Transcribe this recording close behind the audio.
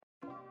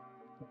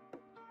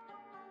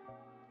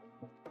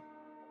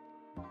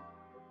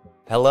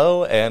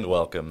Hello and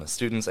welcome,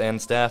 students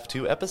and staff,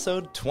 to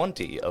episode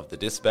 20 of the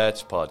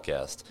Dispatch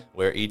Podcast,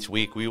 where each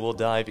week we will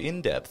dive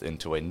in depth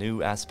into a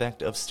new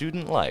aspect of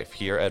student life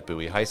here at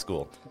Bowie High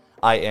School.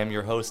 I am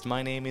your host,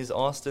 my name is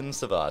Austin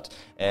Savat,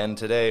 and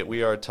today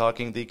we are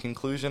talking the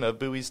conclusion of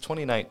Bowie's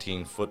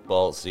 2019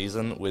 football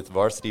season with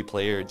varsity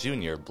player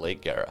junior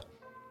Blake Guerra.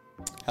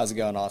 How's it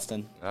going,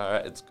 Austin? All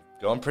right, it's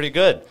going pretty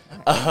good.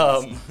 We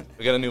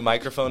got a new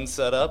microphone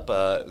set up,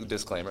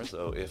 disclaimer,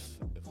 so if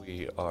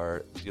we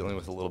are dealing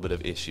with a little bit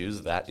of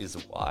issues, that is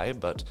why,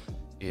 but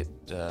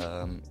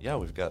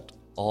we've got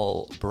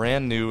all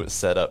brand new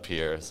setup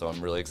here, so I'm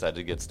really excited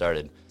to get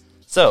started.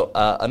 So,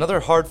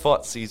 another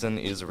hard-fought season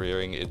is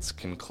rearing its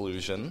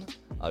conclusion,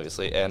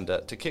 obviously, and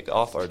to kick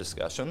off our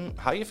discussion,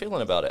 how are you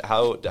feeling about it?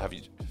 How have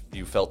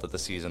you felt that the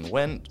season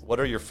went? What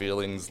are your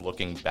feelings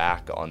looking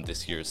back on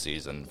this year's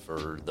season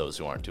for those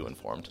who aren't too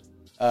informed?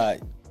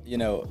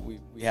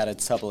 We had a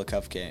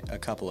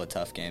couple of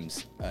tough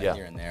games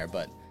here and there,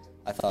 but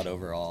I thought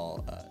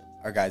overall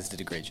our guys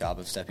did a great job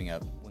of stepping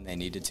up when they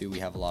needed to. We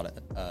have a lot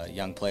of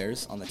young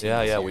players on the team.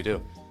 Yeah, we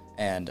do.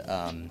 And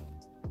there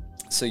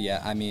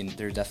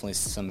are definitely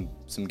some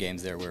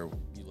games there where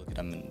you look at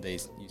them and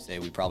you say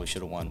we probably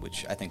should have won,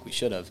 which I think we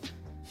should have.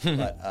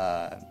 But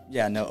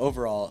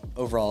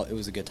overall it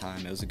was a good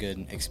time. It was a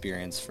good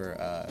experience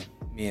for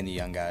me and the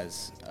young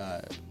guys.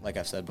 Like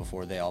I've said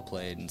before, they all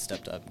played and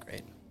stepped up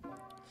great.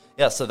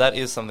 Yeah, so that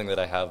is something that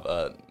I have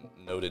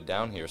noted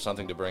down here,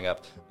 something to bring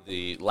up.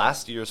 The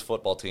last year's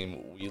football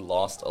team, we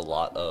lost a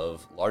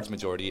large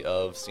majority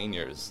of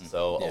seniors.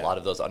 So a lot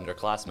of those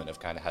underclassmen have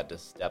kind of had to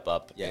step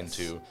up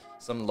into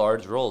some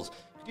large roles.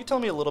 Could you tell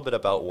me a little bit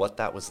about what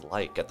that was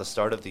like at the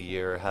start of the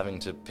year, having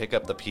to pick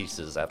up the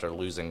pieces after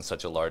losing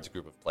such a large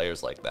group of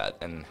players like that,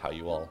 and how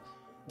you all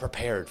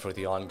prepared for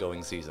the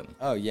ongoing season?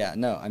 Oh, yeah.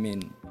 No, I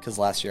mean, because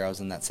last year I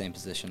was in that same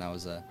position. I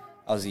was a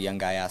young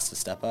guy asked to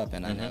step up,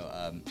 and I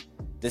know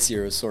this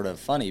year was sort of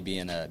funny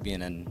being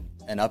an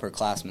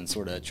upperclassman,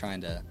 sort of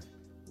trying to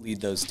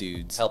lead those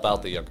dudes, help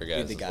out the younger guys,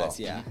 lead the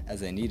guys, as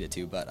they needed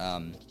to. But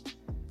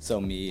so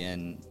me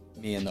and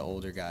the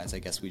older guys, I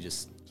guess we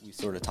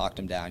sort of talked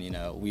them down.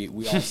 We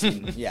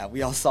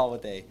all saw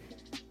what they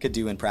could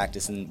do in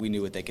practice, and we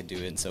knew what they could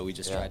do, and so we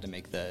just tried to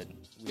make the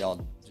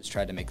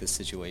this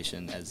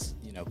situation as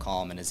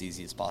calm and as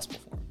easy as possible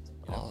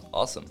for them.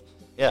 Awesome.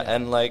 Yeah,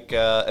 and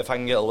if I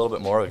can get a little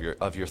bit more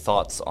of your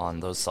thoughts on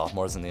those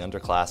sophomores and the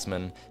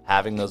underclassmen,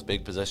 having those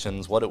big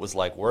positions, what it was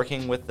like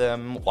working with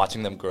them,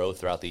 watching them grow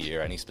throughout the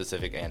year, any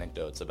specific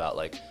anecdotes about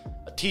a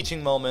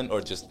teaching moment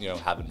or just,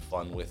 having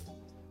fun with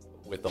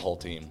the whole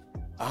team?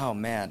 Oh,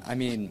 man. I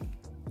mean,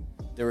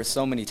 there were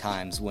so many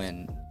times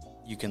when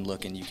you can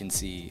look and you can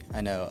see,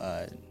 I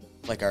know,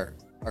 our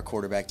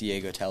quarterback,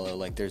 Diego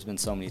Tello, there's been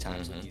so many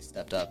times when he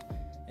stepped up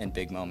in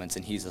big moments,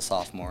 and he's a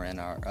sophomore, and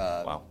our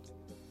wow.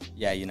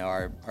 Yeah,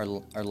 our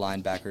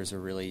linebackers are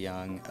really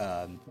young.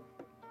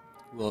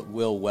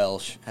 Will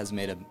Welsh has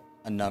made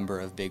a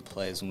number of big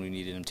plays when we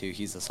needed him to.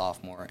 He's a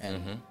sophomore,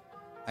 and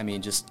I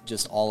mean,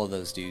 just all of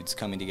those dudes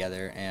coming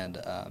together,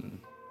 and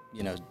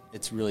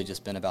it's really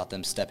just been about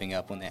them stepping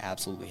up when they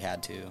absolutely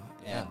had to,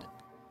 and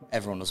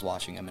everyone was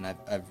watching them, and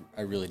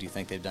I really do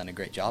think they've done a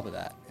great job of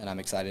that, and I'm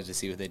excited to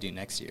see what they do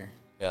next year.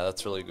 Yeah,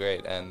 that's really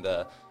great, and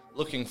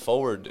looking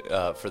forward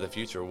for the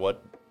future,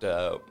 what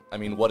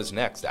is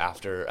next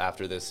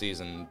after this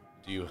season?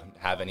 Do you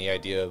have any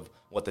idea of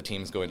what the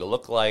team's going to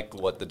look like,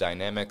 what the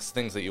dynamics,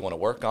 things that you want to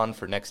work on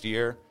for next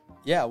year?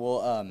 Yeah, we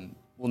have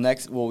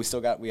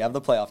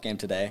the playoff game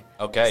today.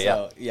 Okay,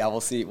 so, yeah, we'll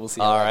see.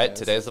 All right,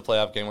 today's the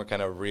playoff game. We're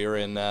kind of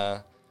rearing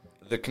the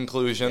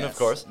conclusion, of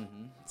course.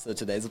 Mm-hmm. So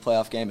today's the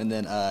playoff game, and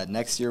then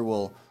next year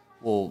we'll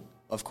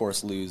of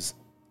course lose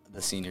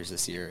the seniors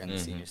this year, and the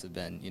seniors have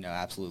been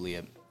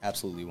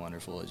absolutely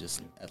wonderful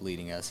at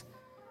leading us.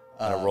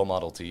 And a role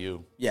model to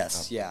you.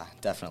 Yes, yeah,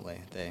 definitely.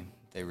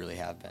 They really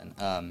have been.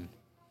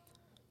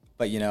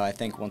 But I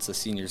think once the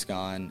senior's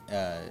gone,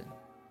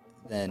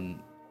 then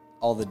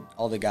all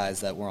the guys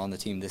that were on the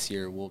team this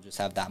year will just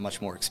have that much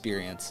more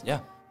experience.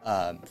 Yeah.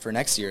 For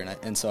next year,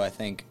 and so I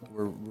think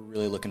we're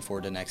really looking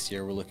forward to next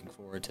year. We're looking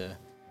forward to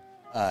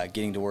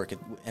getting to work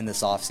in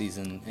this off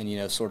season,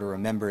 and sort of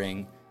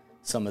remembering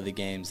some of the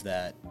games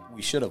that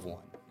we should have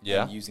won.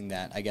 Yeah. And using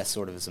that, I guess,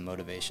 sort of as a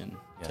motivation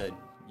to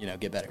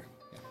get better.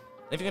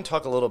 If you can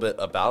talk a little bit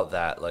about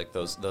that,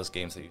 those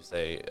games that you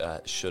say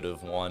should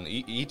have won.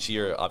 Each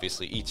year,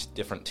 obviously, each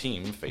different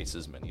team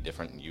faces many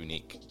different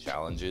unique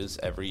challenges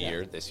every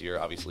year. This year,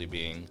 obviously,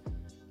 being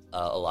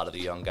a lot of the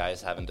young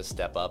guys having to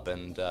step up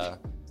and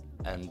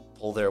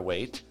pull their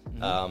weight.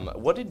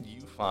 What did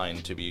you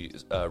find to be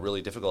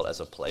really difficult as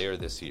a player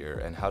this year,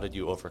 and how did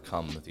you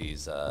overcome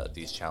these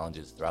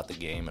challenges throughout the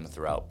game and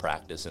throughout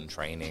practice and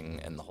training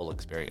and the whole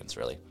experience,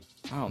 really?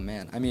 Oh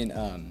man, I mean.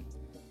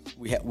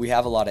 We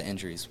have a lot of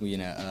injuries.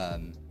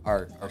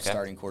 Our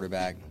starting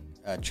quarterback,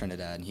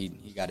 Trinidad,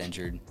 he got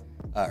injured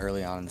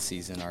early on in the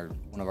season.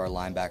 One of our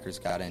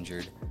linebackers got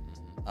injured.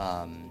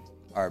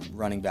 Our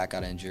running back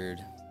got injured,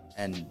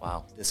 and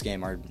this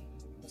game,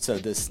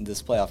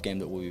 this playoff game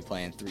that we'll be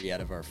playing, 3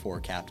 out of our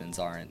 4 captains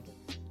aren't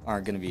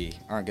aren't going to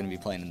be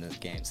playing in the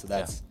game. So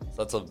that's So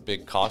that's a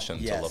big caution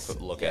Yes, to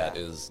look yeah. at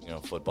is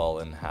football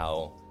and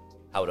how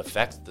it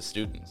affects the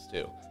students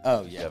too.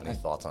 Oh, Do you yeah. have any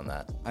thoughts on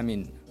that? I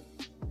mean,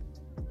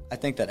 I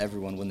think that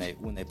everyone when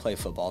they play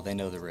football, they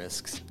know the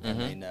risks and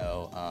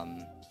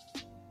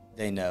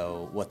they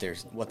know what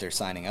they're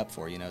signing up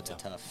for. It's a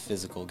tough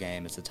physical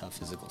game. It's a tough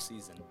physical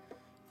season.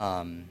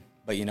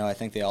 But I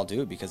think they all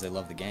do it because they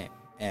love the game,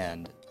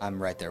 and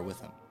I'm right there with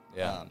them.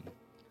 Yeah.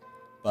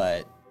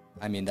 But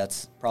I mean,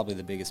 that's probably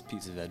the biggest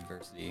piece of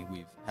adversity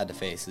we've had to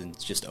face, and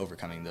it's just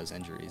overcoming those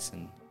injuries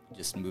and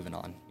just moving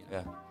on.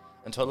 Yeah,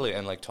 and totally,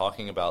 and like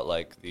talking about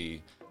like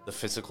the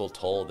physical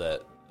toll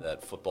that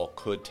football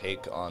could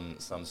take on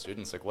some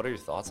students. Like, what are your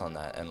thoughts on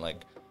that? And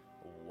like,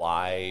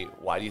 why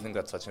do you think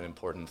that's such an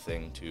important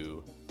thing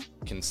to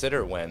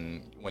consider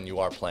when you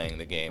are playing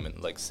the game, and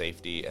like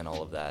safety and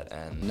all of that?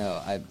 And No,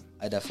 I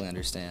definitely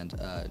understand.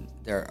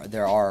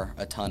 There are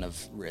a ton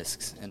of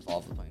risks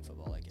involved with playing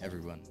football. Like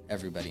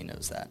everybody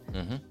knows that.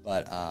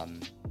 But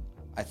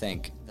I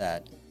think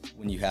that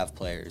when you have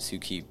players who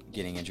keep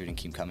getting injured and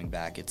keep coming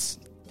back,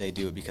 they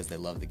do it because they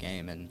love the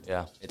game, and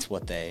it's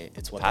what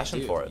Passion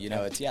they do. for it.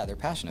 They're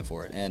passionate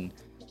for it, and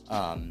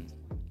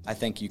I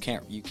think you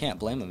can't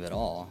blame them at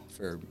all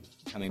for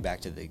coming back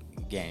to the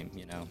game.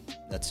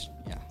 That's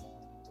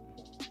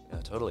Yeah,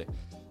 totally.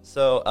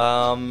 So,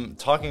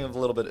 talking a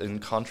little bit in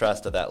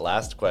contrast to that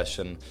last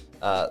question,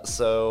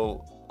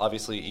 so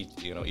obviously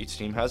each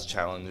team has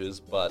challenges,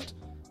 but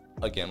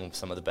again,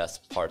 some of the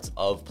best parts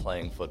of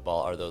playing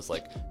football are those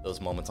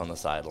moments on the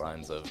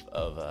sidelines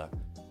of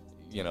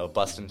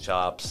busting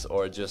chops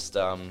or just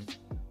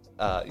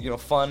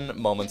fun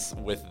moments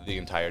with the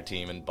entire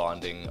team and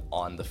bonding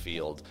on the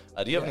field.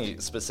 Do you have any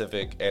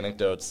specific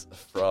anecdotes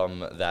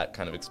from that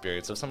kind of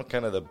experience of some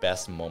kind of the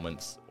best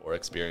moments or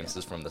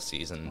experiences from the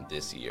season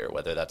this year,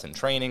 whether that's in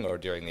training or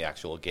during the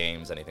actual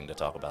games? Anything to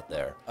talk about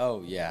there?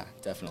 Oh yeah,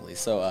 definitely.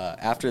 So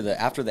after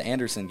the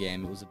Anderson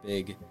game, it was a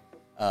big,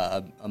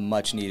 a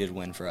much needed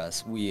win for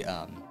us. We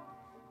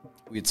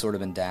had sort of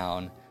been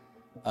down,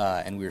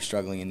 and we were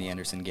struggling in the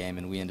Anderson game,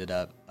 and we ended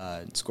up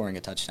scoring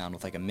a touchdown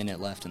with like a minute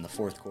left in the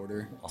fourth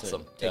quarter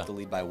Awesome. to take the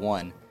lead by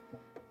 1.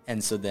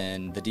 And so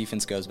then the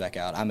defense goes back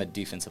out. I'm a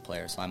defensive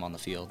player, so I'm on the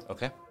field.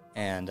 Okay.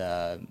 And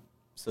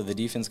so the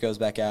defense goes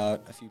back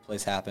out. A few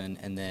plays happen,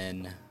 and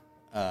then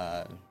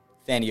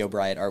Fanny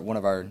O'Brien, one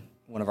of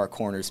our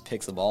corners,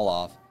 picks the ball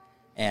off,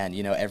 and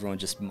everyone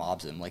just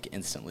mobs him like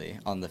instantly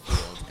on the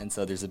field. And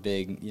so there's a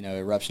big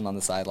eruption on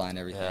the sideline,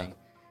 everything. Yeah.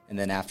 And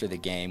then after the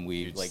game,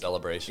 we Huge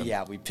celebration.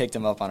 Yeah, we picked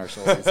him up on our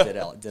shoulders,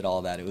 did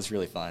all that. It was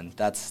really fun.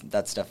 That's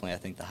definitely, I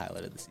think, the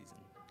highlight of the season.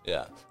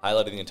 Yeah,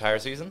 highlight of the entire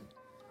season.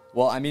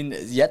 Well, I mean,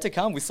 yet to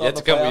come. We still Yet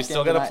have to a come. playoff We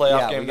still game got a tonight. playoff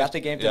Yeah, game. we got the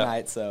game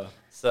tonight. So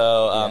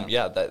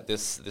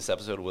this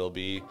episode will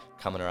be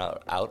coming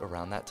out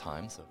around that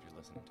time. So if you're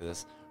listening to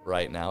this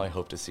right now, I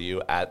hope to see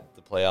you at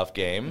the playoff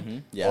game. Mm-hmm.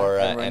 Yeah, or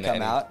everyone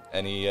come out.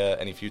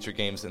 Any future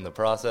games in the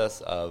process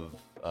of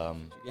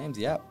games.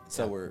 Yeah.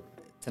 So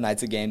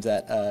tonight's a games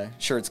at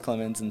Schertz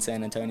Clemens in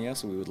San Antonio.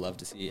 So we would love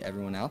to see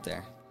everyone out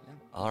there. Yeah.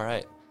 All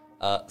right.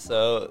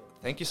 So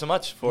thank you so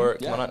much for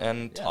Yeah. coming on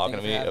and talking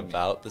to thanks me for having me.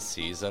 about the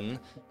season.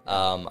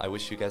 I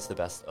wish you guys the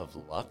best of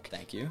luck.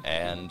 Thank you.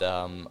 And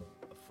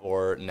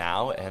for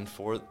now and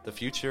for the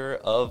future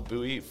of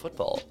Bowie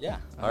football. Yeah.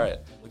 All right.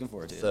 Looking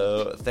forward to it.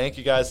 So thank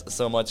you guys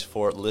so much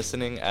for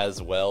listening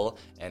as well.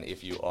 And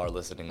if you are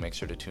listening, make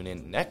sure to tune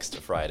in next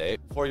Friday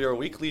for your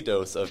weekly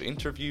dose of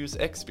interviews,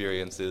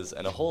 experiences,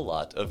 and a whole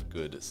lot of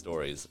good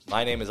stories.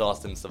 My name is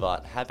Austin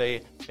Savat. Have a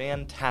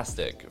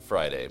fantastic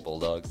Friday,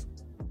 Bulldogs.